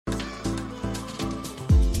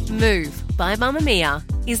Move by Mamamia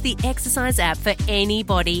is the exercise app for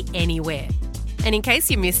anybody, anywhere. And in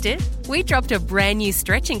case you missed it, we dropped a brand new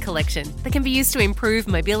stretching collection that can be used to improve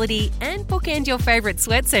mobility and bookend your favourite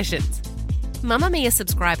sweat sessions. Mamamia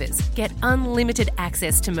subscribers get unlimited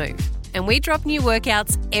access to Move, and we drop new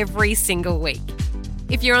workouts every single week.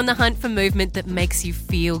 If you're on the hunt for movement that makes you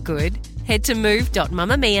feel good, head to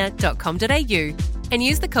move.mamamia.com.au and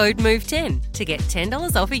use the code MOVE10 to get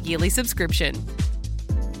 $10 off a yearly subscription.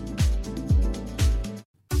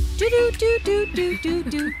 You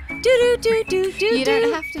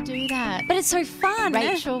don't have to do that. But it's so fun.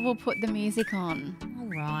 Rachel will put the music on. All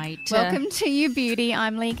right. Welcome to You Beauty.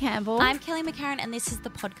 I'm Lee Campbell. I'm Kelly McCarran, and this is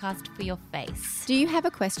the podcast for your face. Do you have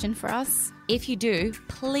a question for us? If you do,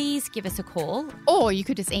 please give us a call. Or you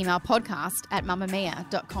could just email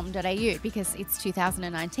podcast@mamamia.com.au because it's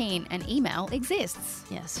 2019 and email exists.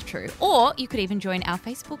 Yes, true. Or you could even join our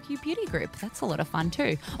Facebook You Beauty group. That's a lot of fun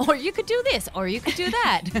too. Or you could do this, or you could do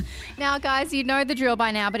that. Now, guys, you know the drill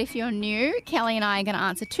by now, but if you're new, Kelly and I are going to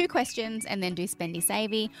answer 2 questions and then do Spendy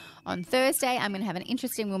Savey. On Thursday, I'm going to have an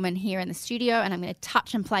interesting woman here in the studio and I'm going to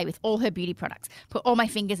touch and play with all her beauty products, put all my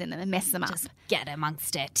fingers in them and mess them up. Just get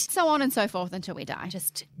amongst it. So on and so forth until we die.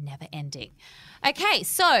 Just never ending. Okay,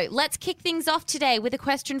 so let's kick things off today with a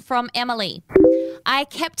question from Emily. I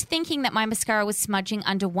kept thinking that my mascara was smudging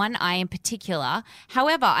under one eye in particular.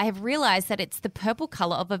 However, I have realised that it's the purple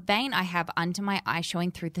colour of a vein I have under my eye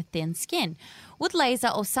showing through the thin skin. Would laser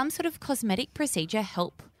or some sort of cosmetic procedure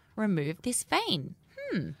help remove this vein?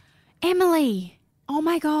 Emily, oh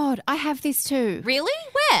my God, I have this too. Really?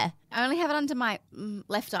 Where? I only have it under my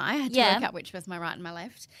left eye. I had to Yeah. work out which was my right and my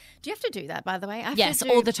left. Do you have to do that, by the way? I have Yes, to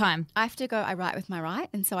do- all the time. I have to go, I write with my right,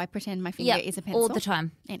 and so I pretend my finger Yep, is a pencil. all the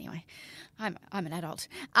time. Anyway, I'm an adult.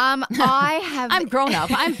 I have... I'm grown up.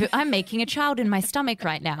 I'm making a child in my stomach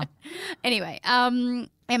right now. Anyway,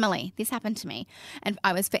 Emily, this happened to me, and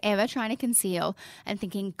I was forever trying to conceal and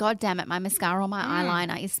thinking, God damn it, my mascara or my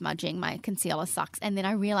eyeliner is smudging, my concealer sucks, and then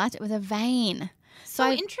I realised it was a vein.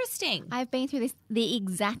 So interesting. I've been through the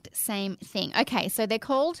exact same thing. Okay, so they're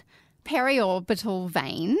called periorbital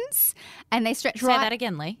veins, and they stretch Say that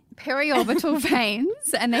again, Lee. periorbital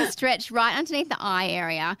veins, and they stretch right underneath the eye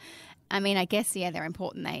area. I mean, I guess, yeah, they're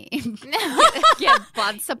important. They get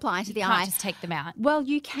blood supply to the Can't eye. just take them out. Well,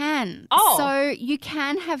 you can. Oh. So you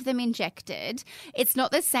can have them injected. It's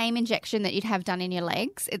not the same injection that you'd have done in your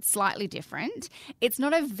legs. It's slightly different. It's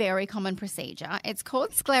not a very common procedure. It's called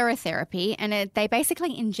sclerotherapy, and they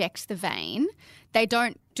basically inject the vein. They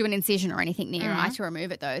don't do an incision or anything near your eye to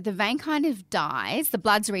remove it, though. The vein kind of dies. The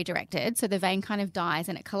blood's redirected, so the vein kind of dies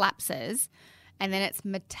and it collapses, and then it's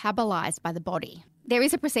metabolized by the body. There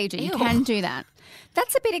is a procedure. You Ew. can do that.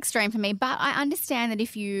 That's a bit extreme for me, but I understand that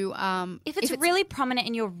if you If it's really prominent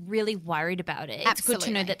and you're really worried about it, it's good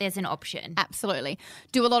to know Absolutely. that there's an option. Absolutely.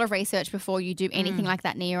 Do a lot of research before you do anything like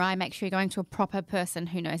that near your eye. Make sure you're going to a proper person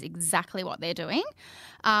who knows exactly what they're doing.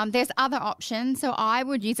 There's other options. So I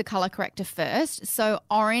would use a colour corrector first. So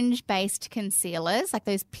orange-based concealers, like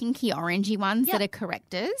those pinky orangey ones that are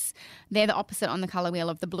correctors, they're the opposite on the colour wheel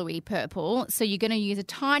of the bluey purple. So you're going to use a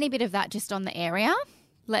tiny bit of that just on the area.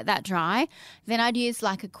 Let that dry. Then I'd use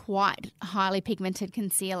like a quite highly pigmented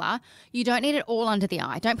concealer. You don't need it all under the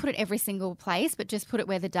eye. Don't put it every single place, but just put it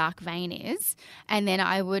where the dark vein is. And then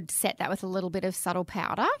I would set that with a little bit of subtle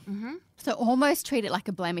powder. Mm-hmm. So almost treat it like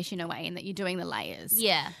a blemish in a way in that you're doing the layers.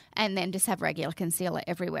 Yeah. And then just have regular concealer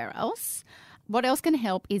everywhere else. What else can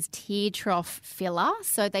help is tear trough filler.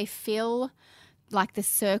 So they fill like the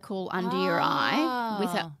circle under your eye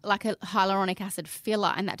with like a hyaluronic acid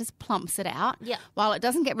filler, and that just plumps it out. Yeah. While it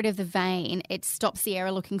doesn't get rid of the vein, it stops the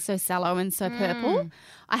area looking so sallow and so purple.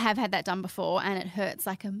 I have had that done before, and it hurts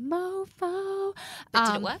like a mofo. But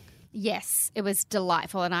did it work? Yes, it was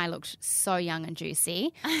delightful, and I looked so young and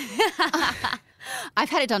juicy. I've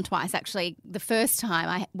had it done twice, actually. The first time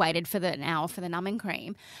I waited for an hour for the numbing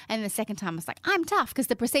cream, and the second time I was like, I'm tough, because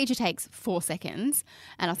the procedure takes 4 seconds,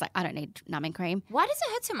 and I was like, I don't need numbing cream. Why does it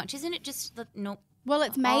hurt so much? Isn't it just the no? Well,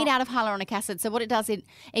 it's made out of hyaluronic acid, so what it does, it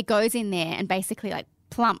goes in there and basically like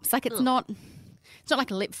plumps. Like it's not like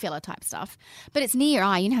a lip filler type stuff, but it's near your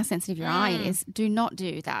eye. You know how sensitive your eye is. Do not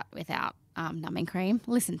do that without numbing cream.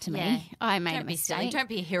 Listen to me. Yeah. I made Don't a be silly. mistake. Don't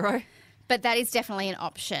be a hero. But that is definitely an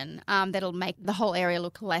option that'll make the whole area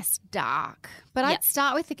look less dark. But I'd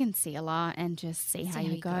start with the concealer and just see how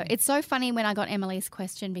you go. It's so funny when I got Emily's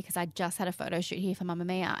question, because I just had a photo shoot here for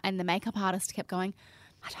Mamamia, and the makeup artist kept going,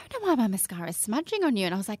 I don't know why my mascara is smudging on you.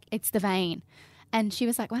 And I was like, it's the vein. And she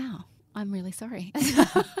was like, wow, I'm really sorry. And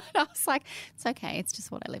I was like, it's okay. It's just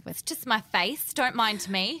what I live with. Just my face. Don't mind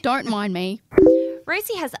me. Don't mind me.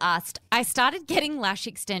 Rosie has asked, I started getting lash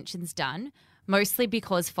extensions done, mostly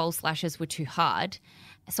because false lashes were too hard.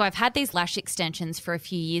 So I've had these lash extensions for a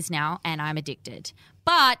few years now and I'm addicted.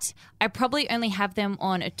 But I probably only have them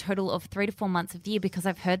on a total of 3 to 4 months of the year because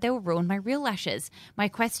I've heard they will ruin my real lashes. My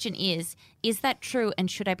question is that true and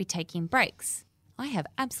should I be taking breaks? I have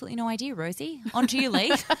absolutely no idea, Rosie. On to you,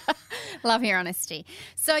 Lee. Love your honesty.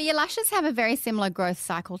 So your lashes have a very similar growth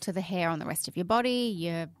cycle to the hair on the rest of your body,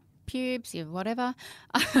 your pubes, your whatever.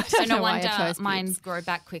 So no wonder mine grow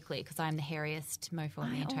back quickly because I'm the hairiest mofo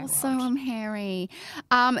in the entire also world. I'm hairy.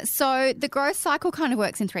 So the growth cycle kind of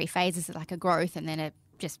works in 3 phases, like a growth and then a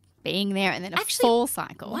just being there and then a fall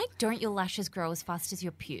cycle. Why don't your lashes grow as fast as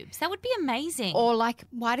your pubes? That would be amazing. Or like,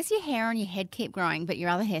 why does your hair on your head keep growing but your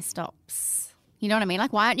other hair stops? You know what I mean?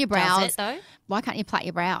 Like, why aren't your brows? Does it though? Why can't you plait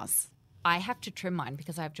your brows? I have to trim mine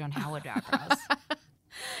because I have John Howard eyebrows.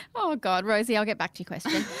 Oh, God, Rosie, I'll get back to your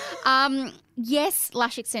question. Yes,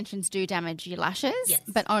 lash extensions do damage your lashes,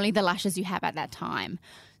 but only the lashes you have at that time.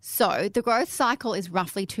 So the growth cycle is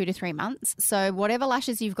roughly 2 to 3 months. So whatever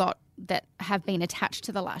lashes you've got that have been attached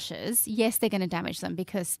to the lashes, yes, they're going to damage them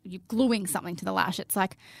because you're gluing something to the lash. It's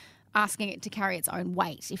like asking it to carry its own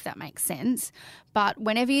weight, if that makes sense. But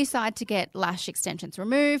whenever you decide to get lash extensions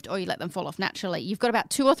removed or you let them fall off naturally, you've got about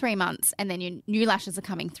 2 or 3 months and then your new lashes are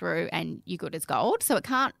coming through and you're good as gold. So it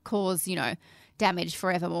can't cause, damage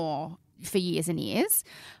forevermore for years and years.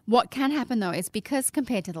 What can happen though is because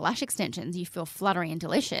compared to the lash extensions, you feel fluttery and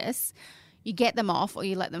delicious, you get them off or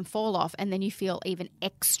you let them fall off and then you feel even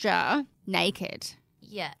extra naked.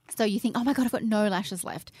 Yeah. So you think, oh my God, I've got no lashes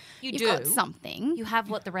left. You've got do. something. You have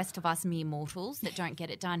what the rest of us mere mortals that don't get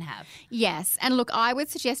it done have. Yes. And look, I would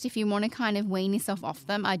suggest if you want to kind of wean yourself off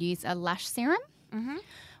them, I'd use a lash serum,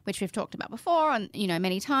 which we've talked about before. And,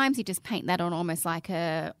 many times you just paint that on almost like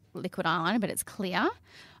a liquid eyeliner, but it's clear.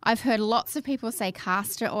 I've heard lots of people say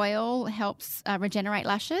castor oil helps regenerate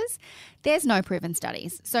lashes. There's no proven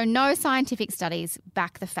studies. So no scientific studies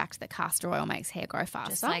back the fact that castor oil makes hair grow faster.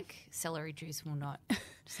 Just like celery juice will not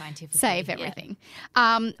scientifically save everything.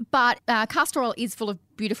 But castor oil is full of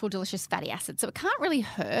beautiful, delicious fatty acids, so it can't really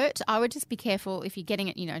hurt. I would just be careful if you're getting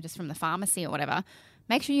it, just from the pharmacy or whatever.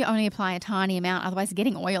 Make sure you only apply a tiny amount, otherwise you're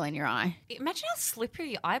getting oil in your eye. Imagine how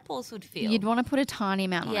slippery your eyeballs would feel. You'd want to put a tiny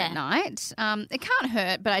amount on at night. It can't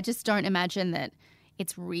hurt, but I just don't imagine that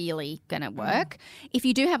it's really going to work. If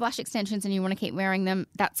you do have lash extensions and you want to keep wearing them,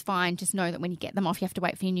 that's fine. Just know that when you get them off, you have to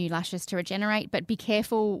wait for your new lashes to regenerate, but be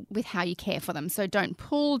careful with how you care for them. So don't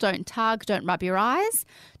pull, don't tug, don't rub your eyes,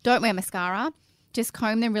 don't wear mascara. Just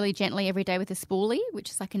comb them really gently every day with a spoolie, which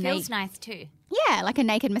is like a feels nice too. Yeah, like a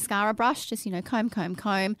naked mascara brush. Just, comb.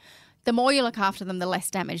 The more you look after them, the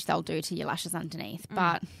less damage they'll do to your lashes underneath.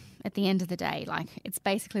 But at the end of the day, it's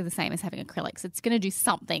basically the same as having acrylics. It's going to do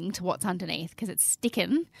something to what's underneath because it's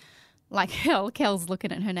sticking like hell. Kel's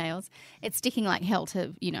looking at her nails. It's sticking like hell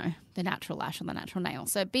to, the natural lash or the natural nail.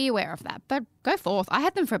 So be aware of that. But go forth. I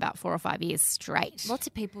had them for about 4 or 5 years straight. Lots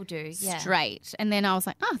of people do, yeah. Straight. And then I was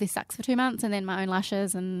like, oh, this sucks for 2 months. And then my own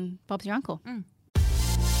lashes and Bob's your uncle.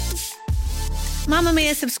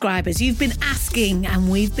 Mamamia subscribers, you've been asking and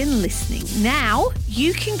we've been listening. Now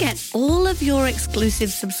you can get all of your exclusive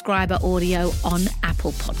subscriber audio on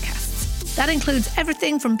Apple Podcasts. That includes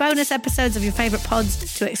everything from bonus episodes of your favourite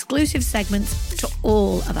pods to exclusive segments to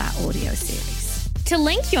all of our audio series. To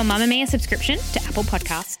link your Mamamia subscription to Apple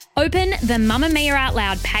Podcasts, open the Mamamia Out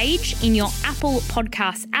Loud page in your Apple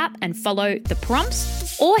Podcasts app and follow the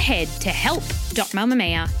prompts or head to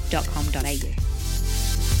help.mamamia.com.au.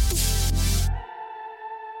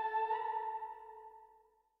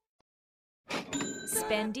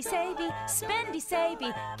 Spendy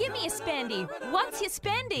savey, give me a spendy. What's your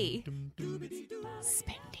spendy?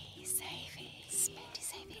 Spendy savey. Spendy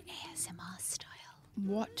savey ASMR style.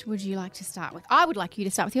 What would you like to start with? I would like you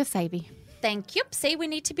to start with your savey. Thank you. See, we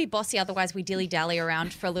need to be bossy, otherwise we dilly-dally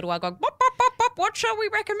around for a little while going, bop, bop, bop, bop, what shall we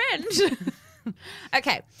recommend?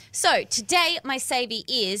 Okay, so today my savey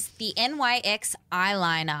is the NYX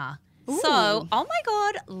eyeliner. Ooh. So, oh my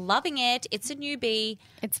God, loving it. It's a newbie.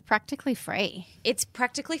 It's practically free. It's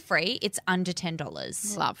practically free. It's under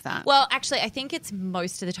 $10. Love that. Well, actually, I think it's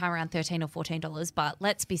most of the time around $13 or $14, but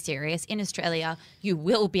let's be serious. In Australia, you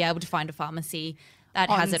will be able to find a pharmacy that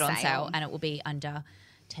has it on sale and it will be under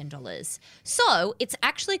 $10. So it's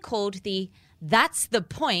actually called the That's the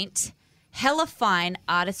Point Hella Fine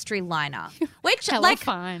Artistry Liner, which Hella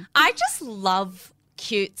fine. I just love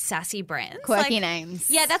cute, sassy brands. Quirky names.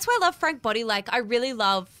 Yeah, that's why I love Frank Body. I really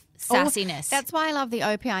love sassiness. That's why I love the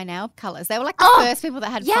OPI nail colours. They were like the first people that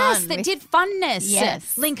had fun. Yes, that did funness.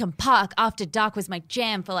 Yes. Lincoln Park After Dark was my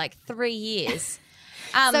jam for 3 years.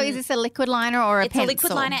 So is this a liquid liner or a It's pencil? a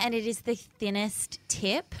liquid liner and it is the thinnest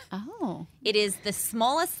tip. Oh. It is the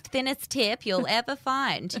smallest, thinnest tip you'll ever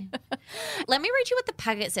find. Let me read you what the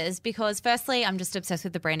packet says because firstly, I'm just obsessed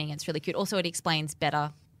with the branding. It's really cute. Also, it explains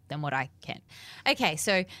better than what I can. Okay,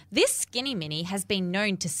 so this Skinny Mini has been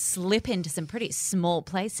known to slip into some pretty small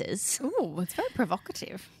places. Ooh, it's very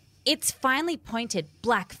provocative. Its finely pointed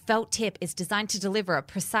black felt tip is designed to deliver a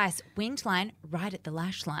precise winged line right at the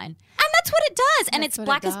lash line. And that's what it does. And That's it's what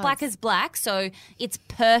black it as black does. as black, so it's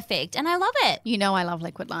perfect. And I love it. You know I love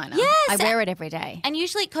liquid liner. Yes. I wear it every day. And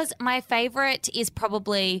usually, because my favorite is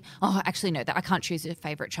probably, actually, no, I can't choose a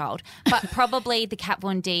favorite child, but probably the Kat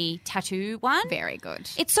Von D tattoo one. Very good.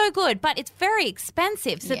 It's so good, but it's very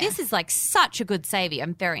expensive. So Yeah. this is like such a good savvy.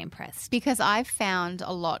 I'm very impressed. Because I've found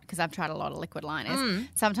a lot, because I've tried a lot of liquid liners,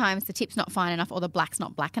 sometimes the tip's not fine enough or the black's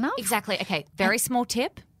not black enough. Exactly. Okay. Very small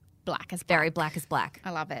tip. Black as black. Very black as black.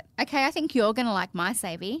 I love it. Okay, I think you're going to like my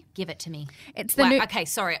savvy. Give it to me. It's the Wow, new... okay,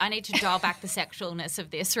 sorry. I need to dial back the sexualness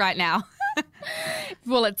of this right now.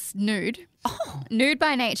 Well, it's nude. Nude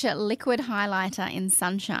by Nature liquid highlighter in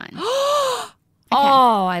sunshine.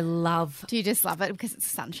 Oh, I love. Do you just love it because it's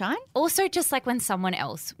sunshine? Also, just like when someone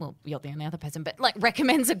else, well, you're the only other person, but like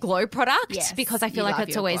recommends a glow product Yes, because I feel you like love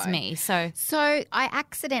it's your always glow. me. So So I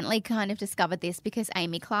accidentally kind of discovered this because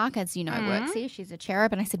Amy Clark, as you know, works here. She's a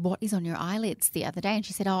cherub. And I said, what is on your eyelids the other day? And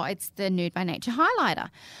she said, oh, it's the Nude by Nature highlighter.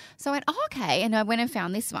 So I went, oh, okay. And I went and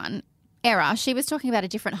found this one. Error. She was talking about a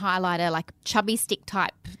different highlighter, like chubby stick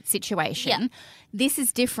type situation. Yeah. This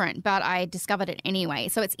is different, but I discovered it anyway.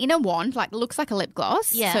 So it's in a wand, like looks like a lip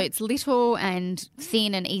gloss. Yeah. So it's little and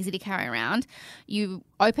thin and easy to carry around. You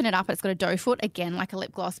open it up, it's got a doe foot, again like a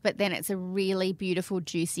lip gloss, but then it's a really beautiful,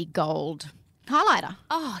 juicy gold highlighter.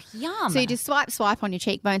 oh, yum. So you just swipe on your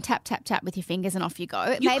cheekbone, tap, tap, tap with your fingers and off you go.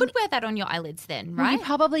 It you made could me- wear that on your eyelids then, well, right? you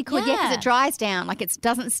probably could, yeah, because Yeah. it dries down. Like it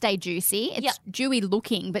doesn't stay juicy. It's Yep. dewy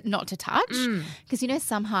looking, but not to touch. Because you know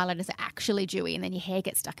some highlighters are actually dewy and then your hair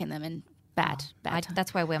gets stuck in them and bad.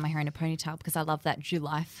 That's why I wear my hair in a ponytail because I love that dew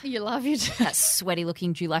life. You love your That sweaty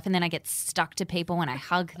looking dew life. And then I get stuck to people when I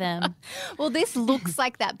hug them. Well, this looks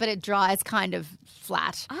like that, but it dries kind of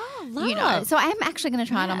flat. Oh, You know, love. so I am actually going to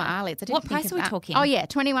try it on my eyelids. I didn't What think price of are we that. talking? Oh yeah,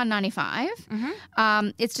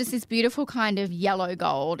 $21.95. It's just this beautiful kind of yellow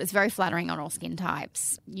gold. It's very flattering on all skin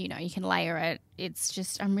types. You know, you can layer it. It's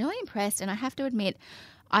just, I'm really impressed, and I have to admit,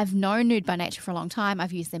 I've known Nude by Nature for a long time.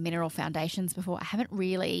 I've used their mineral foundations before. I haven't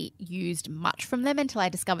really used much from them until I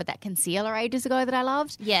discovered that concealer ages ago that I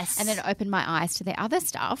loved. Yes. And then it opened my eyes to their other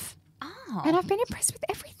stuff. Oh, And I've been impressed with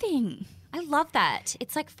everything. I love that.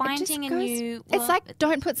 It's like It just finding a goes- new. It's like,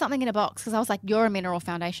 don't put something in a box, because I was like, you're a mineral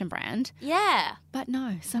foundation brand. yeah. But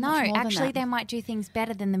no, so No, much more actually, than they that. might do things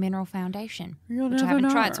better than the mineral foundation, You'll which I never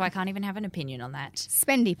haven't tried, know. so I can't even have an opinion on that.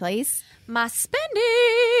 Spendy, please. My spendy.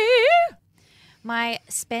 My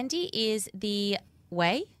spendy is the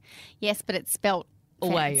way, Yes, but it's spelt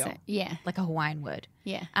Way. fancy. Yeah, like a Hawaiian word.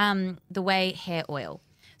 yeah. The way hair oil.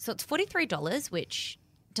 So it's $43, which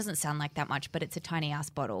doesn't sound like that much, but it's a tiny ass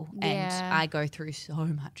bottle, and Yeah. I go through so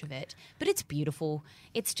much of it. But it's beautiful.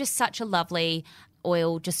 It's just such a lovely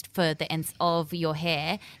oil just for the ends of your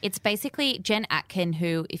hair. It's basically Jen Atkin,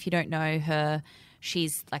 who, if you don't know her,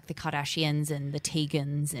 she's like the Kardashians and the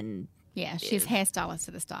Tegans, and Yeah, she's hairstylist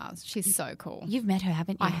to the stars. She's so cool. you've met her,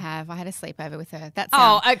 haven't you? I have. I had a sleepover with her.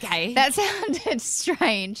 Okay. That sounded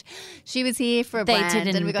strange. She was here for a They brand, did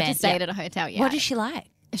an and we got to event, stay yeah. at a hotel. Yeah. What is she like?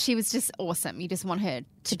 She was just awesome. You just want her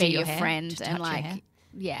to do be your your hair, friend to and touch your hair. like,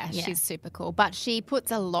 yeah, Yeah. she's super cool. But she puts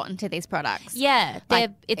a lot into these products. Yeah,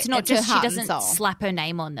 Like, it's not it's her just she heart and doesn't soul. slap her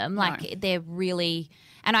name on them. Like they're really.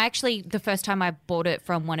 And I actually, the first time I bought it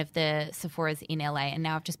from one of the Sephora's in LA, and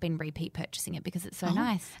now I've just been repeat purchasing it because it's so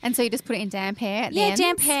nice. And so you just put it in damp hair at the Yeah, ends?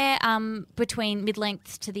 damp hair between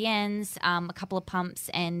mid-lengths to the ends, a couple of pumps,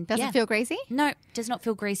 and Does yeah. it feel greasy? No, does not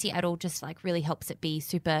feel greasy at all. Just like really helps it be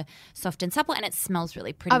super soft and supple, and it smells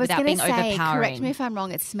really pretty I was without going being to say, overpowering. correct me if I'm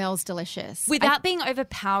wrong, it smells delicious. Without being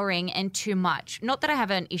overpowering and too much. Not that I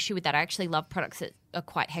have an issue with that. I actually love products that are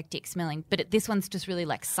quite hectic smelling, but this one's just really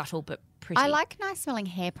like subtle but pretty. I like nice smelling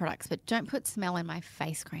hair products, but don't put smell in my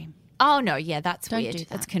face cream. Oh no, yeah, that's Don't weird. do that.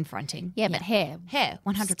 That's confronting. Yeah, but hair.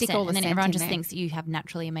 100%. Stick all the And then scent everyone in just there. thinks that you have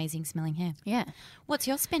naturally amazing smelling hair. Yeah. What's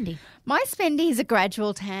your spendy? My spendy is a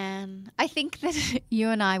gradual tan. I think that you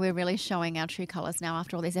and I, we're really showing our true colours now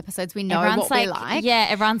after all these episodes. We know what we like. Yeah,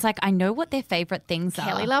 everyone's like, I know what their favorite things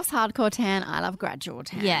Kelly are. loves hardcore tan. I love gradual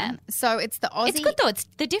tan. Yeah. So it's the Aussie. It's good though.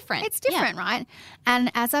 They're different. It's different, right?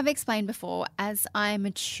 And as I've explained before, as I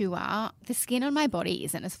mature, the skin on my body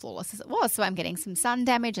isn't as flawless as it was. So I'm getting some sun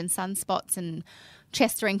damage and sunspots and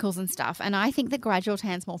chest wrinkles and stuff. And I think that gradual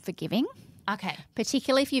tan's more forgiving. Okay.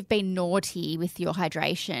 particularly if you've been naughty with your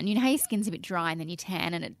hydration. You know how your skin's a bit dry and then you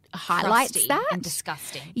tan and it highlights Crusty that? and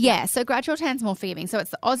disgusting. Yeah, so Gradual Tan's more forgiving. So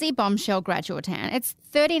it's the Aussie Bombshell Gradual Tan. It's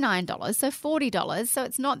 $39, so $40. So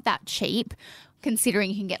it's not that cheap considering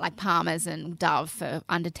you can get like Palmer's and Dove for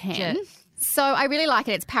under 10. Yeah. So I really like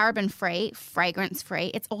it. It's paraben-free,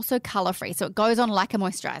 fragrance-free. It's also colour-free. So it goes on like a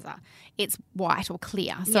moisturiser. It's white or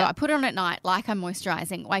clear. So Yeah. I put it on at night like I'm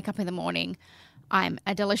moisturising, wake up in the morning, I'm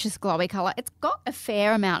a delicious glowy colour. It's got a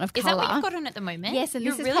fair amount of Is colour. that what you've got on at the moment? Yes, and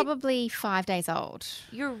You're this is really, probably 5 days old.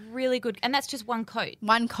 You're really good. And that's just one coat.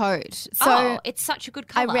 One coat. So oh, it's such a good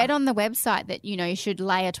I colour. read on the website that, you know, you should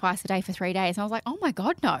layer twice a day for 3 days. And I was like, oh my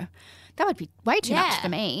God, no. That would be way too much Yeah. for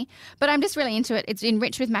me. But I'm just really into it. It's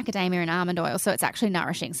enriched with macadamia and almond oil, so it's actually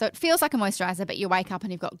nourishing. So it feels like a moisturiser, but you wake up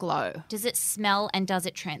and you've got glow. Does it smell and does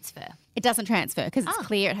it transfer? It doesn't transfer because it's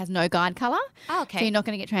clear. It has no guide colour. Oh, okay. So you're not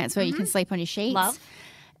going to get transfer. You can sleep on your sheets. Love.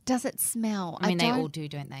 Does it smell? I mean, they don't- all do,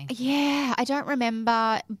 don't they? Yeah, I don't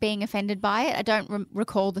remember being offended by it. I don't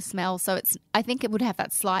recall the smell. So I think it would have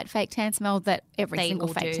that slight fake tan smell that every They single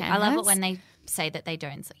all fake do. tan I love has. it when they say that they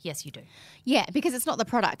don't. It's like, yes, you do. Yeah, because it's not the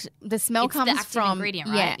product. The smell It's the comes active from ingredient,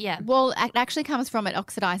 right? Yeah. Yeah. Well, it actually comes from it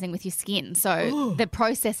oxidizing with your skin. So the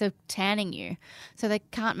process of tanning you. So they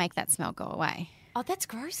can't make that smell go away. Oh, that's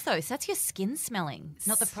gross, though. So that's your skin smelling,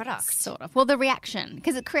 not the product. Sort of. Well, the reaction,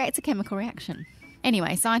 because it creates a chemical reaction.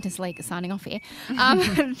 Anyway, Scientist League is signing off here.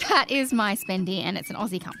 That is my Spendy, and it's an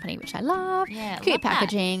Aussie company, which I love. Yeah, Cute love that.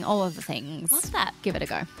 packaging, all of the things. Love that. Give it a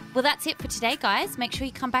go. Well, that's it for today, guys. Make sure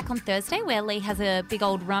you come back on Thursday where Lee has a big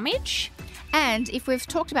old rummage. And if we've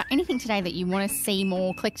talked about anything today that you want to see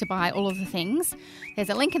more, click to buy, all of the things, there's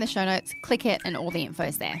a link in the show notes. Click it, and all the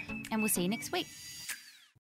info's there. And we'll see you next week.